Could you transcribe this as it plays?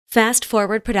Fast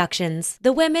Forward Productions.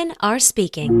 The women are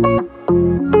speaking.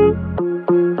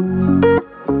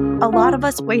 A lot of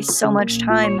us waste so much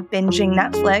time binging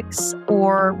Netflix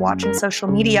or watching social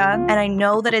media, and I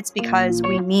know that it's because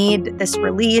we need this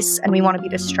release and we want to be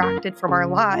distracted from our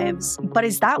lives. But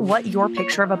is that what your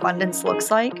picture of abundance looks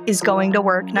like? Is going to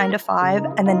work 9 to 5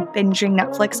 and then binging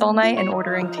Netflix all night and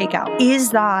ordering takeout?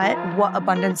 Is that what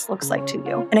abundance looks like to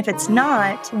you? And if it's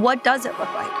not, what does it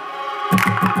look like?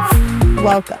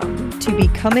 Welcome to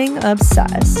Becoming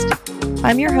Obsessed.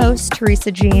 I'm your host,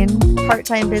 Teresa Jean,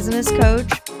 part-time business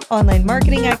coach, online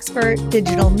marketing expert,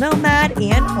 digital nomad,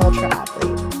 and ultra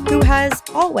athlete who has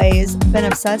always been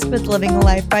obsessed with living a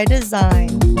life by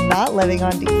design, not living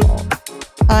on default.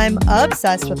 I'm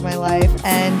obsessed with my life,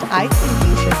 and I think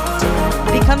you should be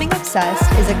too. Becoming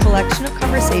Obsessed is a collection of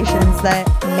conversations that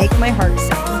make my heart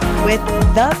sing with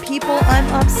the people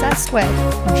I'm obsessed with.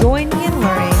 Join me in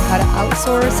learning how to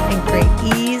outsource and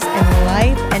create ease in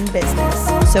life and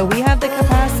business so we have the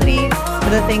capacity for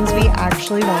the things we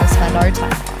actually want to spend our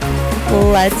time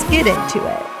on. Let's get into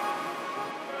it.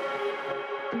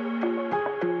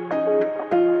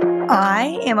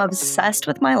 I am obsessed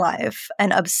with my life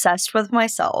and obsessed with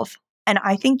myself, and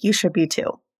I think you should be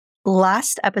too.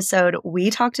 Last episode,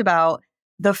 we talked about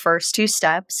the first 2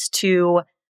 steps to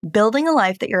building a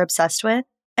life that you're obsessed with,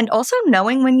 and also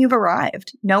knowing when you've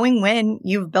arrived, knowing when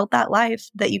you've built that life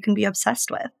that you can be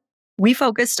obsessed with. We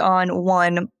focused on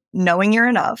 1, knowing you're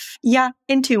enough. Yeah,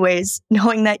 in 2 ways,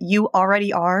 knowing that you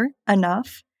already are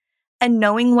enough and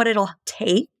knowing what it'll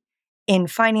take in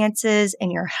finances, in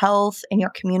your health, in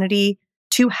your community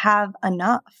to have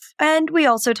enough. And we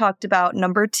also talked about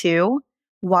number 2,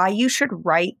 why you should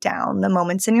write down the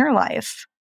moments in your life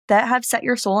that have set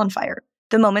your soul on fire.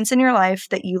 The moments in your life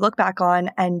that you look back on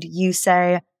and you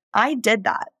say, I did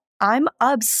that. I'm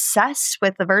obsessed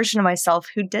with the version of myself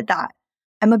who did that.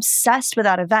 I'm obsessed with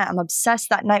that event. I'm obsessed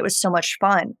that night was so much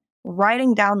fun.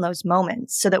 Writing down those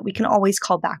moments so that we can always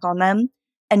call back on them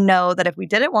and know that if we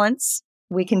did it once,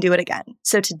 we can do it again.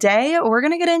 So today we're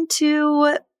going to get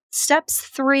into steps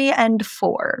 3 and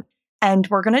 4. And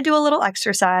we're going to do a little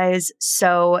exercise.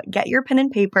 So get your pen and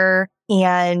paper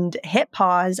and hit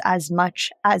pause as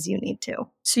much as you need to.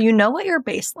 So you know what your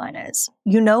baseline is.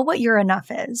 You know what your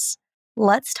enough is.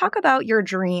 Let's talk about your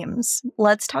dreams.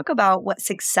 Let's talk about what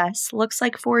success looks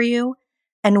like for you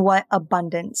and what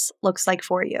abundance looks like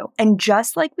for you. And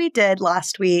just like we did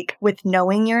last week with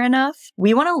knowing you're enough,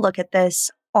 we want to look at this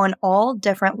on all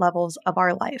different levels of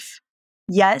our life.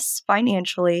 Yes,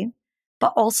 financially,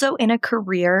 but also in a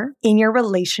career, in your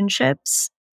relationships,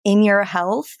 in your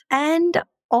health, and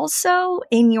also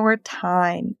in your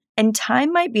time. And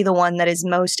time might be the one that is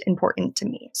most important to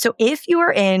me. So if you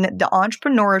are in the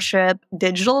entrepreneurship,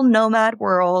 digital nomad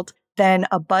world, then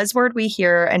a buzzword we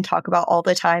hear and talk about all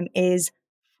the time is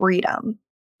freedom.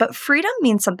 But freedom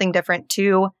means something different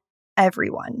to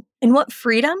everyone. And what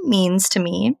freedom means to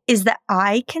me is that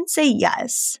I can say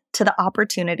yes to the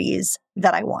opportunities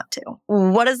that I want to.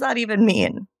 What does that even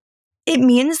mean? It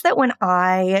means that when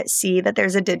I see that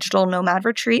there's a digital nomad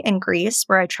retreat in Greece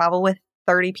where I travel with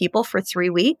 30 people for 3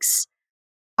 weeks,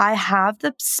 I have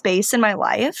the space in my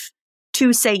life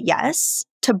to say yes,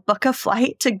 to book a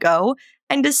flight to go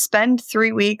and to spend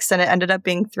 3 weeks, and it ended up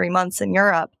being 3 months in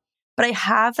Europe. But I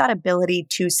have that ability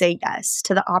to say yes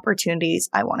to the opportunities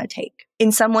I want to take.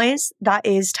 In some ways, that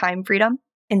is time freedom.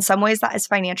 In some ways, that is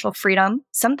financial freedom.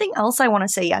 Something else I want to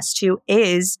say yes to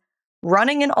is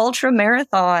running an ultra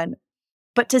marathon.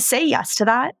 But to say yes to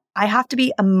that, I have to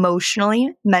be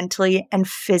emotionally, mentally, and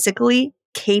physically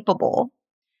capable.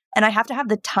 And I have to have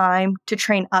the time to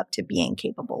train up to being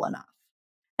capable enough.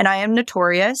 And I am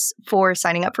notorious for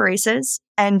signing up for races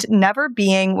and never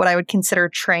being what I would consider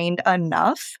trained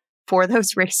enough for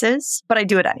those races, but I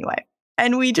do it anyway.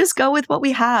 And we just go with what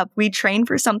we have. We train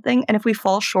for something, and if we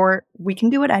fall short, we can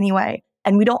do it anyway.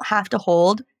 And we don't have to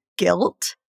hold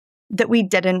guilt that we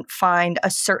didn't find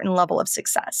a certain level of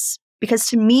success. Because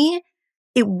to me,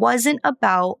 it wasn't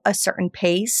about a certain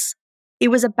pace. It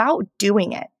was about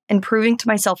doing it and proving to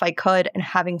myself I could and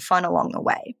having fun along the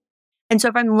way. And so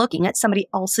if I'm looking at somebody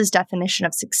else's definition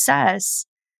of success,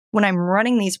 when I'm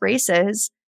running these races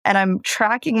and I'm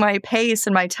tracking my pace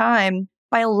and my time,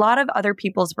 by a lot of other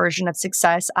people's version of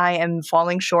success, I am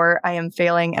falling short, I am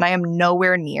failing, and I am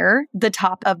nowhere near the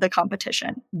top of the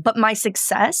competition. But my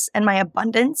success and my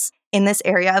abundance in this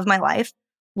area of my life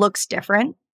looks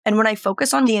different. And when I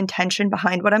focus on the intention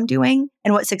behind what I'm doing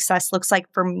and what success looks like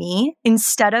for me,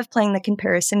 instead of playing the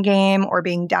comparison game or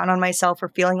being down on myself or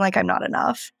feeling like I'm not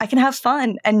enough, I can have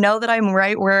fun and know that I'm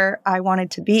right where I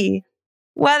wanted to be.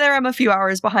 Whether I'm a few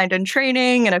hours behind on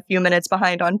training and a few minutes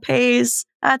behind on pace,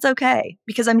 That's okay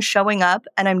because I'm showing up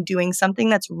and I'm doing something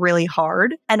that's really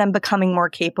hard and I'm becoming more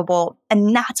capable.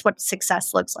 And that's what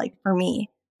success looks like for me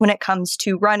when it comes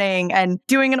to running and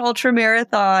doing an ultra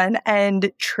marathon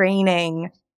and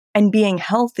training and being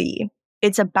healthy.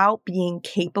 It's about being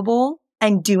capable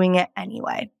and doing it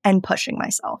anyway and pushing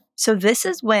myself. So this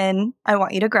is when I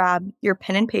want you to grab your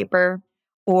pen and paper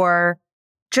or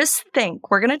just think.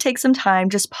 We're going to take some time,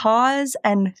 just pause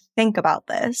and think about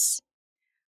this.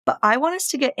 But I want us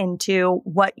to get into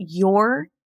what your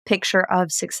picture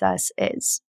of success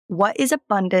is. What is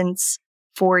abundance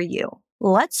for you?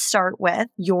 Let's start with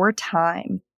your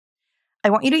time.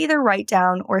 I want you to either write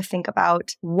down or think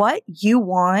about what you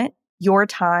want your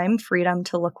time freedom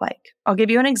to look like. I'll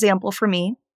give you an example for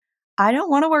me. I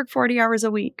don't want to work 40 hours a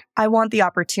week. I want the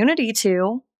opportunity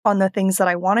to on the things that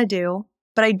I want to do,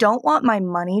 but I don't want my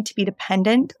money to be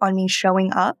dependent on me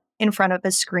showing up in front of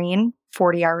a screen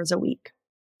 40 hours a week.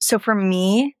 So for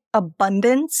me,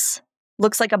 abundance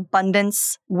looks like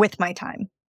abundance with my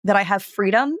time, that I have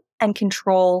freedom and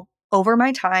control over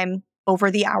my time,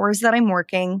 over the hours that I'm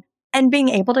working, and being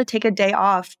able to take a day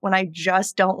off when I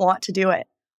just don't want to do it.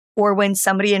 Or when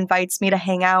somebody invites me to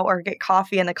hang out or get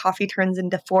coffee and the coffee turns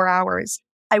into 4 hours.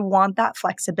 I want that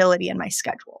flexibility in my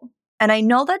schedule. And I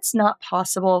know that's not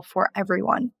possible for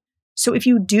everyone. So if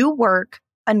you do work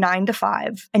a 9 to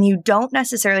 5 and you don't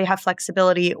necessarily have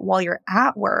flexibility while you're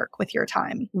at work with your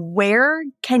time, where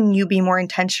can you be more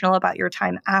intentional about your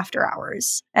time after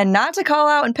hours? And not to call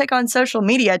out and pick on social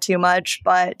media too much,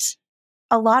 but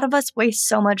a lot of us waste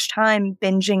so much time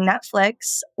binging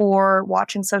Netflix or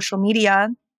watching social media.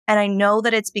 And I know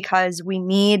that it's because we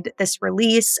need this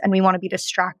release and we want to be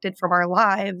distracted from our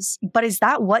lives. But is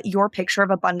that what your picture of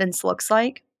abundance looks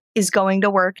like? Is going to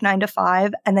work 9 to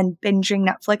 5 and then binging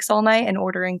Netflix all night and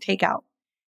ordering takeout?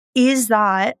 Is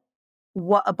that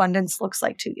what abundance looks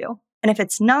like to you? And if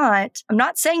it's not, I'm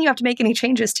not saying you have to make any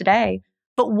changes today,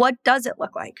 but what does it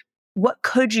look like? What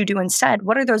could you do instead?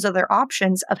 What are those other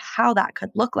options of how that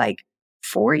could look like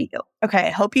for you? Okay,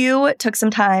 I hope you took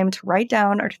some time to write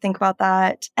down or to think about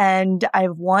that. And I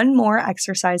have one more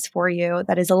exercise for you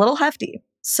that is a little hefty.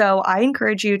 So I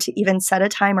encourage you to even set a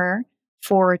timer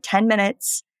for 10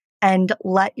 minutes and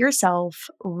let yourself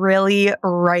really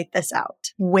write this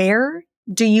out. Where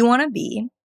do you want to be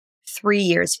 3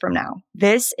 years from now?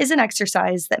 This is an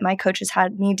exercise that my coaches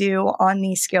had me do on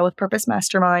the Scale with Purpose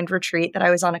Mastermind retreat that I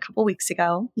was on a couple weeks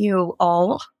ago. You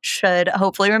all should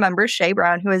hopefully remember Shay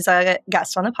Brown, who is a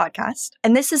guest on the podcast.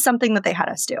 And this is something that they had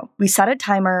us do. We set a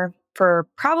timer for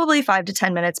probably 5 to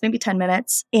 10 minutes, maybe 10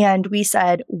 minutes. And we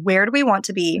said, where do we want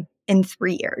to be in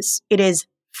 3 years? It is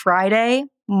Friday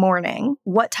morning.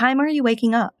 What time are you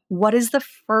waking up? What is the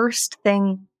first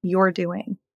thing you're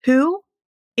doing? Who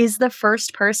is the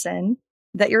first person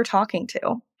that you're talking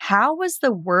to? How was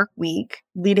the work week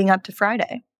leading up to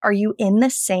Friday? Are you in the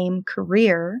same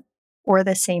career or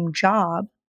the same job?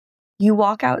 You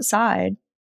walk outside.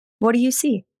 What do you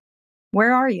see?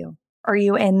 Where are you? Are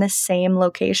you in the same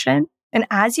location? And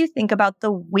as you think about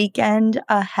the weekend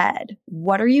ahead,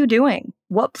 what are you doing?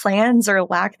 What plans or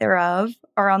lack thereof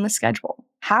are on the schedule?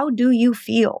 How do you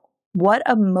feel? What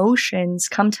emotions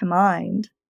come to mind?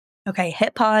 Okay,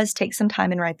 hit pause, take some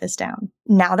time and write this down.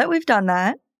 Now that we've done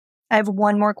that, I have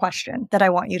one more question that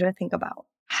I want you to think about.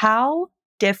 How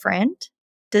different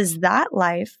does that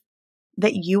life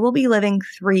that you will be living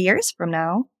 3 years from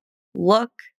now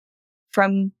look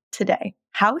from today?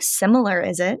 How similar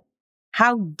is it?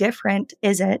 How different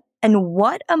is it? And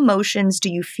what emotions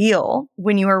do you feel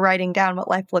when you are writing down what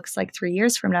life looks like 3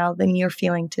 years from now than you're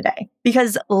feeling today?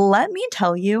 Because let me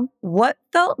tell you, what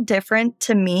felt different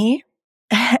to me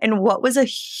and what was a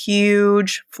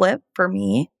huge flip for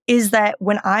me is that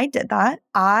when I did that,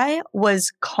 I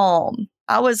was calm.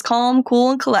 I was calm, cool,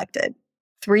 and collected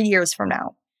 3 years from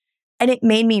now. And it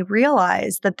made me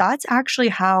realize that that's actually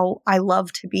how I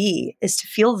love to be, is to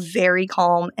feel very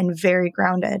calm and very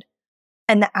grounded.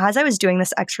 And as I was doing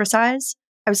this exercise,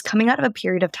 I was coming out of a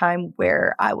period of time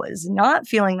where I was not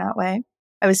feeling that way.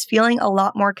 I was feeling a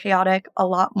lot more chaotic, a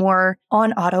lot more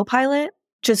on autopilot,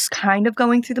 just kind of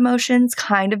going through the motions,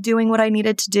 kind of doing what I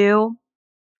needed to do,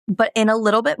 but in a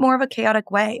little bit more of a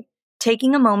chaotic way.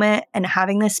 Taking a moment and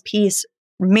having this peace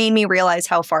made me realize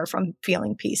how far from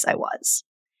feeling peace I was.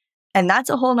 And that's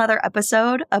a whole nother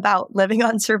episode about living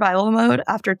on survival mode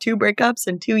after 2 breakups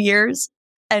in 2 years.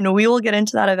 And we will get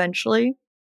into that eventually.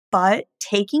 But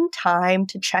taking time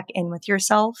to check in with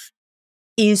yourself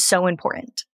is so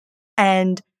important.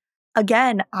 And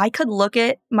again, I could look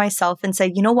at myself and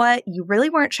say, you know what? You really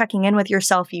weren't checking in with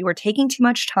yourself. You were taking too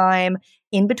much time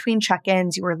in between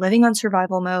check-ins. You were living on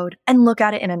survival mode, and look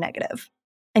at it in a negative.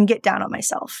 and get down on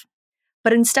myself.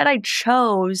 But instead, I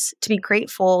chose to be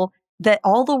grateful that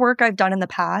all the work I've done in the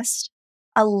past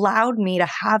allowed me to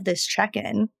have this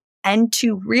check-in and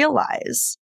to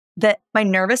realize that my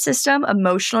nervous system,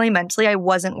 emotionally, mentally, I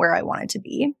wasn't where I wanted to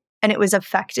be. And it was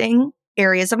affecting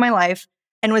areas of my life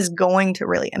and was going to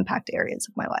really impact areas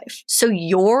of my life. So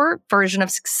your version of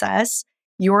success,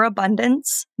 your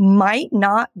abundance might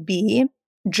not be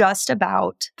just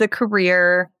about the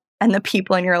career and the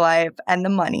people in your life and the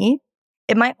money.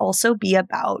 It might also be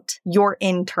about your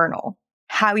internal,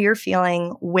 how you're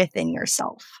feeling within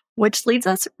yourself, which leads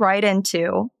us right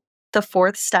into the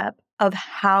fourth step of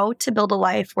how to build a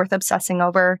life worth obsessing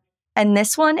over. And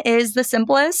this one is the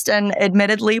simplest and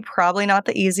admittedly probably not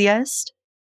the easiest.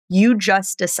 You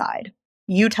just decide.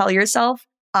 You tell yourself,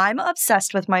 I'm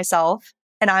obsessed with myself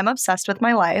and I'm obsessed with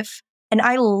my life and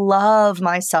I love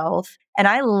myself and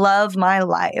I love my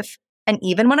life. And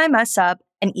even when I mess up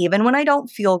and even when I don't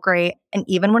feel great and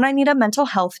even when I need a mental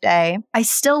health day, I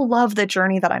still love the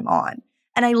journey that I'm on.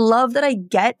 And I love that I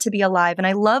get to be alive and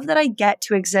I love that I get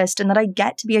to exist and that I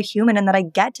get to be a human and that I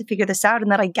get to figure this out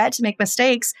and that I get to make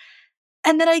mistakes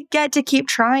and that I get to keep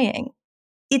trying.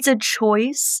 It's a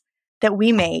choice that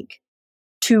we make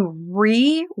to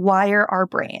rewire our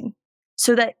brain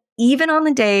so that even on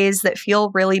the days that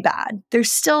feel really bad, there's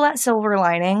still that silver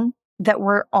lining that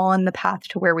we're on the path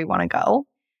to where we want to go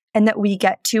and that we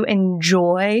get to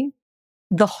enjoy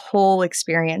the whole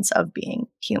experience of being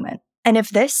human. And if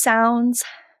this sounds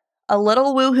a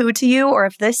little woohoo to you, or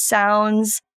if this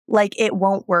sounds like it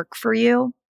won't work for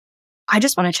you, I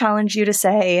just want to challenge you to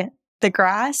say the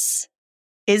grass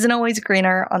isn't always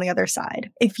greener on the other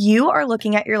side. If you are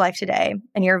looking at your life today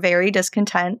and you're very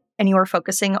discontent and you are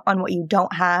focusing on what you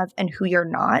don't have and who you're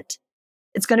not,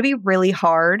 it's going to be really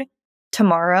hard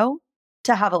tomorrow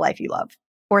to have a life you love,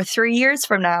 or 3 years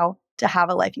from now to have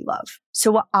a life you love.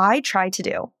 So what I try to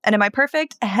do, and am I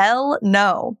perfect? Hell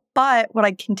no. But what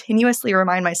I continuously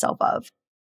remind myself of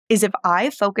is if I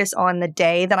focus on the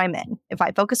day that I'm in, if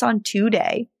I focus on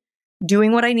today,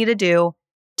 doing what I need to do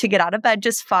to get out of bed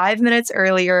just 5 minutes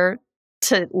earlier,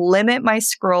 to limit my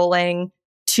scrolling,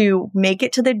 to make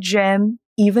it to the gym,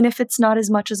 even if it's not as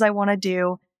much as I want to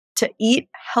do, to eat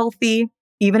healthy,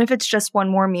 even if it's just one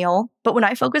more meal. But when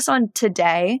I focus on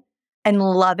today and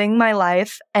loving my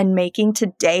life and making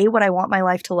today what I want my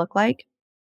life to look like,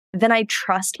 then I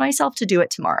trust myself to do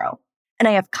it tomorrow. And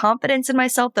I have confidence in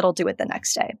myself that I'll do it the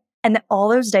next day. And that all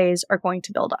those days are going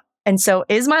to build up. And so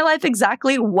is my life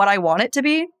exactly what I want it to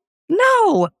be?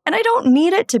 No. And I don't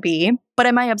need it to be. But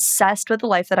am I obsessed with the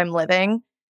life that I'm living,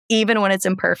 even when it's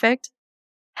imperfect?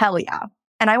 Hell yeah.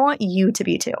 And I want you to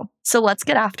be too. So let's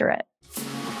get after it.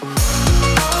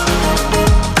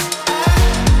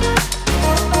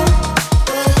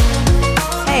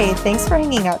 Hey, thanks for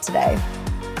hanging out today.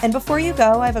 And before you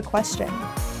go, I have a question.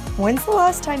 When's the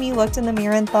last time you looked in the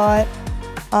mirror and thought,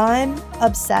 I'm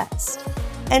obsessed?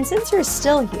 And since you're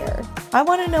still here, I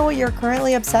want to know what you're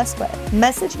currently obsessed with.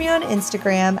 Message me on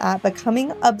Instagram at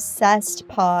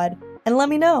becomingobsessedpod and let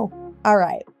me know. All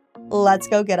right, let's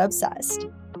go get obsessed.